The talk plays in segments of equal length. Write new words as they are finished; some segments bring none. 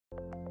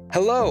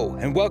Hello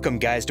and welcome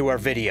guys to our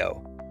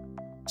video.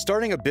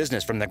 Starting a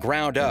business from the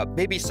ground up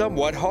may be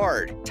somewhat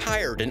hard,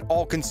 tired, and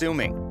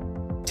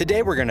all-consuming.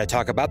 Today we're going to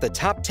talk about the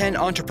top 10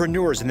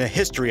 entrepreneurs in the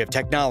history of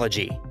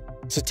technology.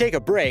 So take a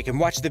break and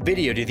watch the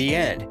video to the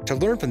end to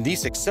learn from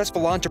these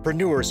successful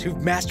entrepreneurs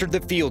who've mastered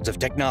the fields of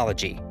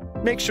technology.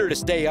 Make sure to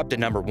stay up to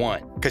number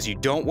 1, because you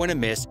don't want to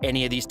miss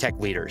any of these tech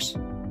leaders.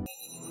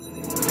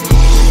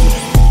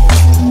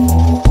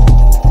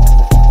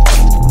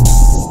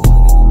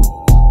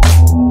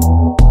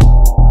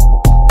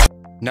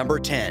 Number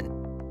 10.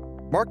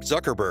 Mark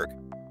Zuckerberg.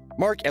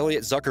 Mark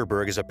Elliott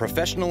Zuckerberg is a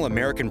professional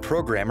American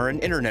programmer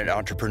and internet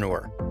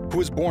entrepreneur who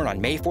was born on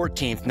May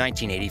 14,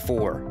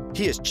 1984.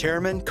 He is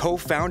chairman,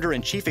 co-founder,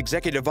 and chief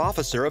executive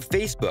officer of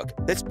Facebook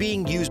that's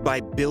being used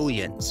by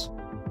billions.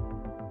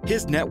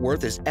 His net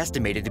worth is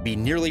estimated to be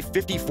nearly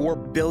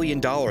 $54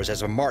 billion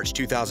as of March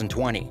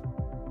 2020.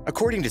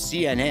 According to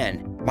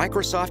CNN,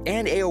 Microsoft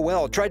and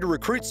AOL tried to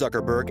recruit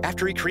Zuckerberg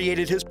after he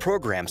created his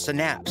program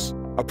Synapse,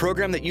 a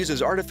program that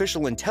uses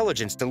artificial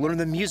intelligence to learn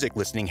the music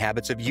listening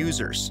habits of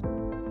users.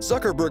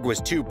 Zuckerberg was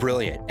too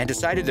brilliant and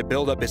decided to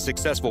build up his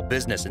successful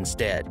business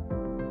instead.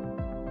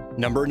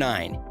 Number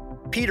 9.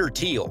 Peter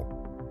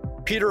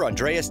Thiel. Peter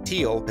Andreas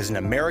Thiel is an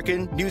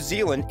American, New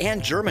Zealand,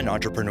 and German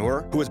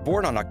entrepreneur who was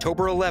born on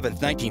October 11,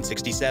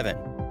 1967.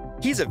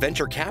 He's a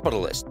venture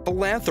capitalist,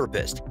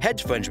 philanthropist,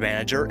 hedge fund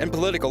manager, and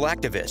political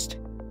activist.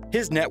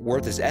 His net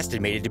worth is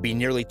estimated to be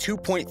nearly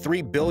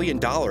 $2.3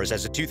 billion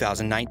as of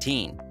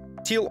 2019.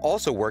 Thiel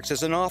also works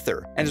as an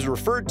author and is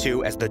referred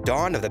to as the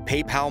dawn of the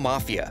PayPal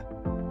mafia.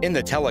 In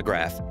The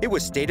Telegraph, it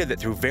was stated that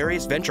through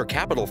various venture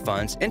capital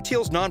funds and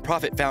Thiel's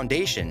nonprofit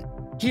foundation,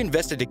 he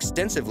invested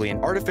extensively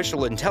in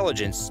artificial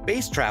intelligence,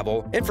 space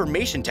travel,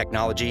 information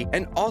technology,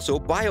 and also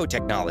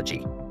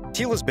biotechnology.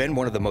 Thiel has been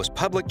one of the most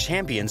public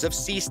champions of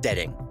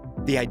seasteading,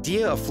 the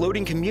idea of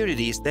floating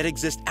communities that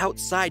exist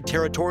outside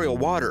territorial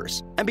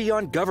waters and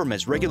beyond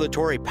government's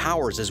regulatory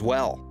powers as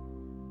well.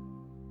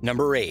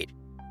 Number 8.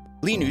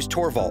 Linus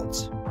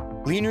Torvalds.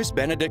 Linus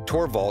Benedict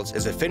Torvalds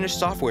is a Finnish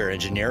software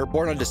engineer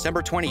born on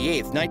December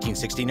 28,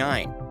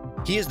 1969.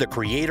 He is the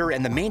creator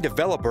and the main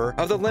developer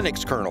of the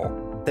Linux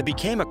kernel that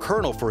became a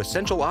kernel for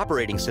essential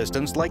operating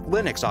systems like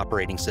Linux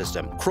operating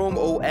system, Chrome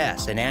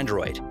OS, and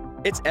Android.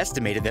 It's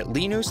estimated that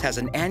Linus has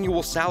an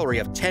annual salary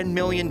of $10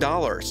 million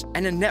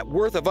and a net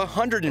worth of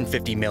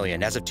 $150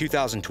 million as of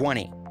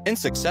 2020. In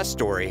Success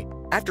Story,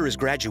 after his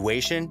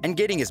graduation and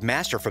getting his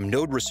master from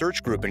Node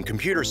Research Group in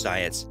computer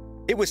science,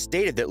 it was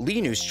stated that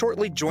Linus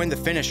shortly joined the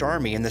Finnish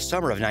army in the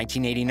summer of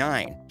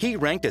 1989. He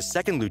ranked as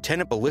second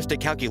lieutenant ballistic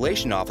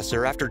calculation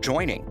officer after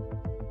joining.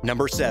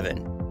 Number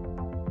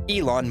 7.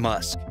 Elon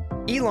Musk.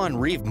 Elon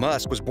Reeve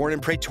Musk was born in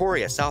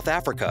Pretoria, South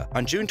Africa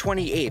on June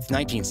 28,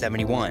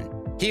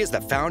 1971. He is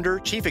the founder,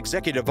 chief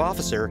executive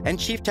officer, and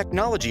chief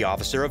technology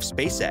officer of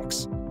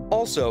SpaceX.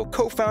 Also,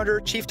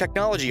 co-founder, chief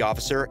technology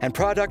officer, and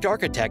product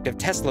architect of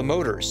Tesla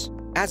Motors.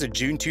 As of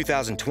June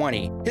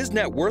 2020, his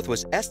net worth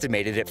was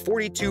estimated at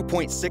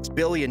 $42.6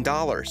 billion.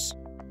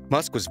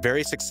 Musk was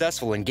very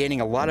successful in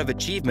gaining a lot of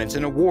achievements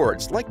and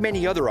awards like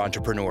many other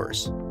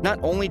entrepreneurs. Not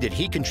only did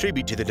he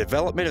contribute to the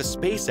development of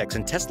SpaceX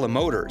and Tesla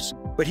Motors,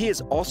 but he is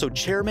also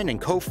chairman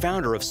and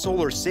co-founder of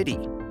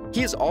SolarCity.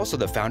 He is also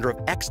the founder of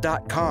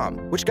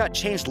X.com, which got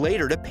changed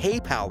later to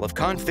PayPal of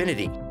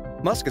Confinity.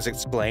 Musk has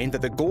explained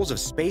that the goals of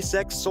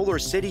SpaceX,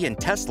 SolarCity, and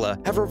Tesla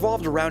have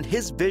revolved around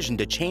his vision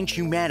to change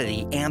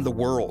humanity and the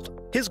world.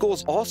 His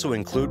goals also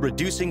include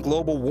reducing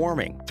global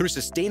warming through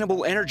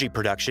sustainable energy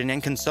production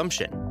and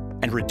consumption,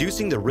 and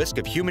reducing the risk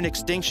of human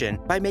extinction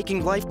by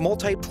making life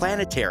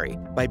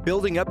multiplanetary by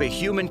building up a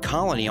human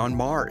colony on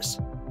Mars.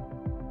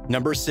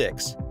 Number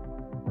 6.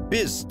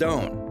 Biz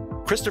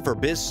Stone. Christopher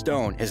Biz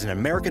Stone is an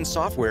American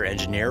software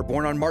engineer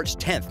born on March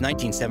 10,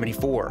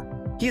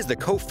 1974. He is the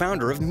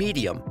co-founder of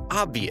Medium,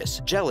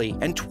 Obvious, Jelly,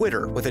 and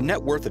Twitter with a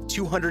net worth of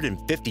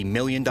 $250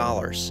 million.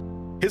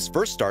 His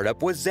first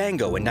startup was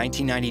Zango in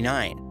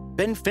 1999.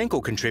 Ben Finkel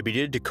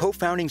contributed to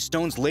co-founding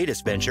Stone's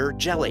latest venture,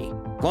 Jelly.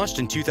 Launched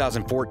in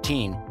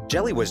 2014,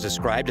 Jelly was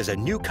described as a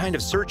new kind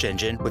of search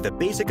engine with a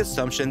basic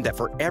assumption that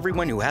for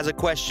everyone who has a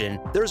question,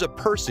 there's a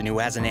person who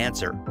has an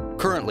answer.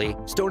 Currently,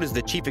 Stone is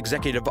the chief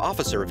executive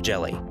officer of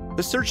Jelly.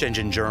 The Search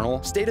Engine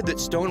Journal stated that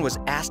Stone was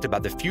asked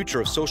about the future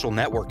of social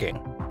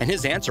networking, and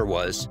his answer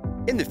was,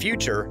 "In the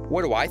future,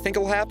 what do I think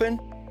will happen?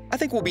 I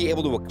think we'll be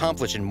able to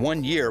accomplish in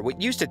 1 year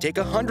what used to take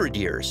 100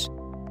 years.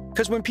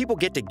 Because when people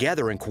get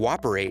together and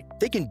cooperate,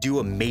 they can do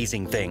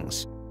amazing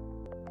things."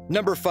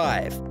 Number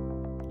 5.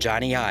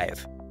 Johnny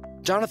Ive.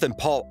 Jonathan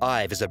Paul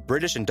Ive is a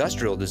British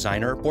industrial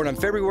designer born on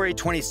February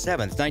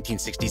 27,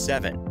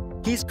 1967.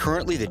 He's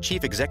currently the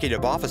chief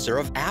executive officer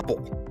of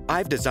Apple.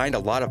 Ive designed a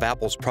lot of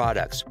Apple's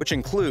products, which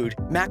include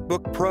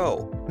MacBook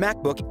Pro,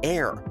 MacBook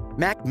Air,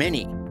 Mac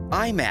Mini,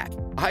 iMac,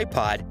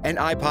 iPod, and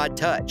iPod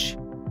Touch.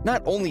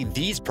 Not only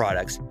these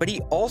products, but he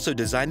also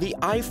designed the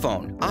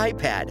iPhone,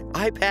 iPad,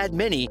 iPad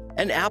Mini,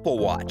 and Apple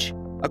Watch.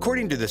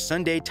 According to the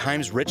Sunday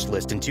Times Rich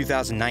List in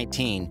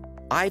 2019,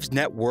 Ive's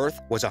net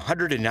worth was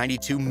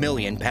 £192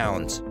 million.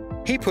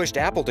 He pushed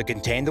Apple to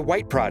contain the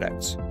white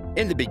products.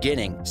 In the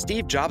beginning,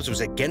 Steve Jobs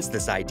was against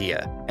this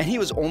idea, and he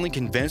was only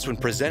convinced when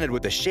presented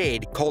with a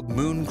shade called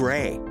Moon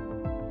Gray.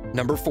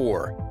 Number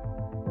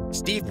 4.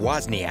 Steve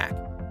Wozniak.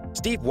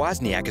 Steve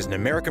Wozniak is an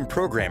American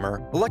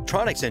programmer,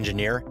 electronics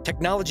engineer,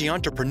 technology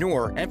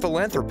entrepreneur, and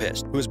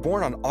philanthropist who was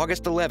born on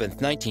August 11,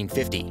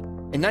 1950.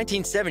 In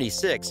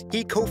 1976,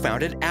 he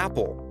co-founded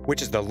Apple,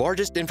 which is the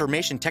largest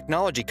information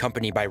technology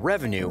company by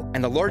revenue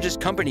and the largest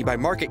company by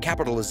market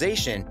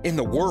capitalization in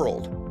the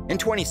world. In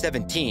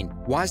 2017,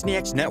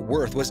 Wozniak's net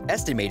worth was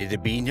estimated to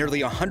be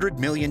nearly $100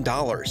 million.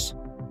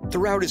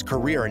 Throughout his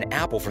career in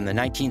Apple from the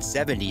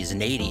 1970s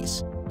and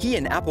 80s, he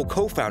and Apple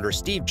co-founder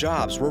Steve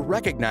Jobs were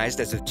recognized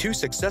as the two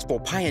successful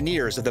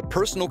pioneers of the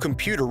personal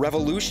computer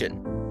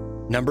revolution.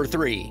 Number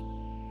 3.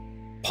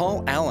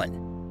 Paul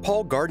Allen.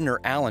 Paul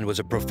Gardner Allen was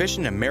a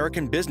proficient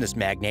American business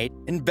magnate,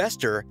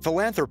 investor,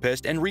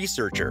 philanthropist, and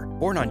researcher,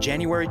 born on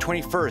January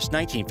 21,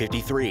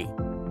 1953.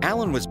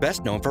 Allen was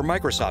best known for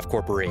Microsoft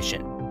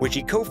Corporation, which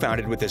he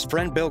co-founded with his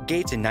friend Bill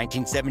Gates in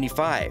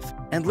 1975,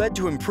 and led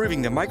to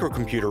improving the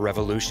microcomputer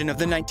revolution of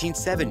the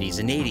 1970s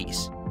and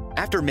 80s.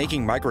 After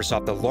making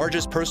Microsoft the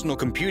largest personal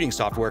computing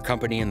software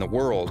company in the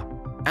world,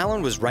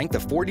 Allen was ranked the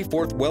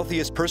 44th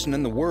wealthiest person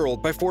in the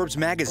world by Forbes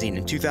magazine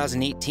in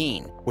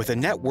 2018, with a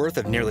net worth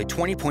of nearly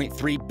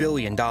 $20.3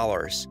 billion.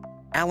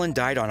 Allen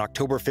died on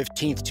October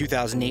 15,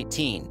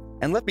 2018,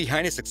 and left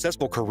behind a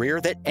successful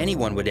career that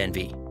anyone would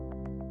envy.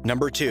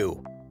 Number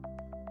 2.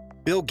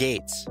 Bill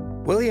Gates.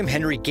 William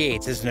Henry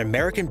Gates is an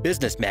American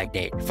business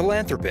magnate,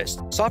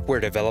 philanthropist, software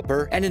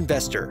developer, and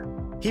investor.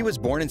 He was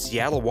born in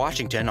Seattle,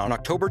 Washington on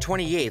October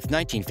 28,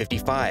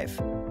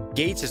 1955.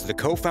 Gates is the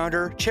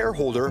co-founder,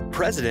 chairholder,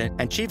 president,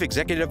 and chief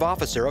executive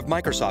officer of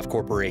Microsoft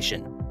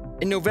Corporation.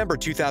 In November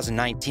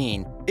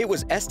 2019, it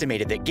was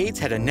estimated that Gates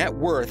had a net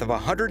worth of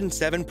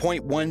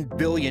 $107.1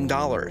 billion.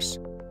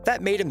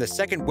 That made him the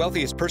second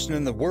wealthiest person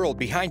in the world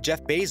behind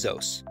Jeff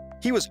Bezos.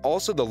 He was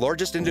also the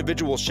largest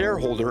individual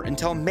shareholder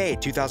until May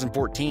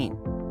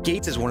 2014.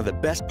 Gates is one of the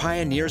best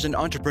pioneers and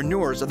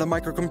entrepreneurs of the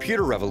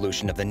microcomputer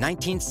revolution of the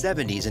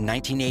 1970s and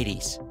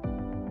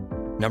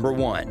 1980s. Number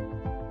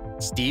 1.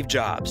 Steve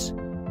Jobs.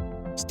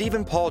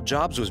 Stephen Paul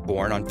Jobs was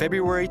born on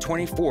February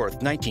 24,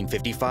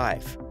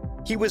 1955.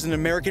 He was an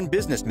American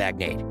business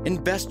magnate,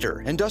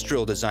 investor,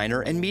 industrial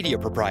designer, and media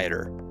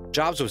proprietor.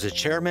 Jobs was a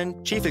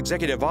chairman, chief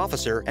executive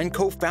officer, and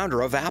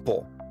co-founder of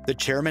Apple, the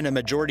chairman and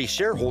majority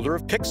shareholder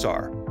of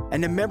Pixar,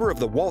 and a member of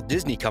the Walt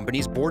Disney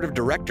Company's board of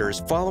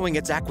directors following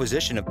its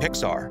acquisition of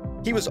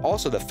Pixar. He was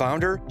also the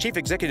founder, chief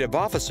executive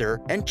officer,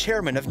 and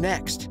chairman of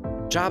Next.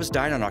 Jobs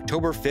died on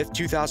October 5,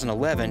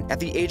 2011 at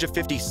the age of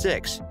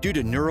 56 due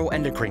to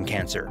neuroendocrine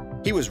cancer.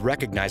 He was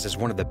recognized as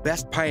one of the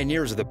best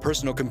pioneers of the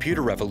personal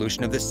computer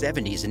revolution of the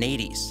 70s and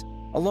 80s,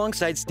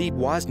 alongside Steve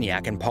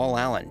Wozniak and Paul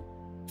Allen.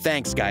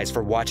 Thanks guys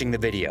for watching the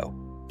video.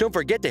 Don't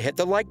forget to hit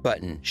the like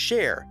button,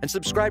 share, and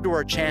subscribe to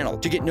our channel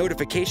to get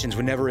notifications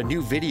whenever a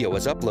new video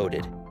is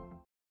uploaded.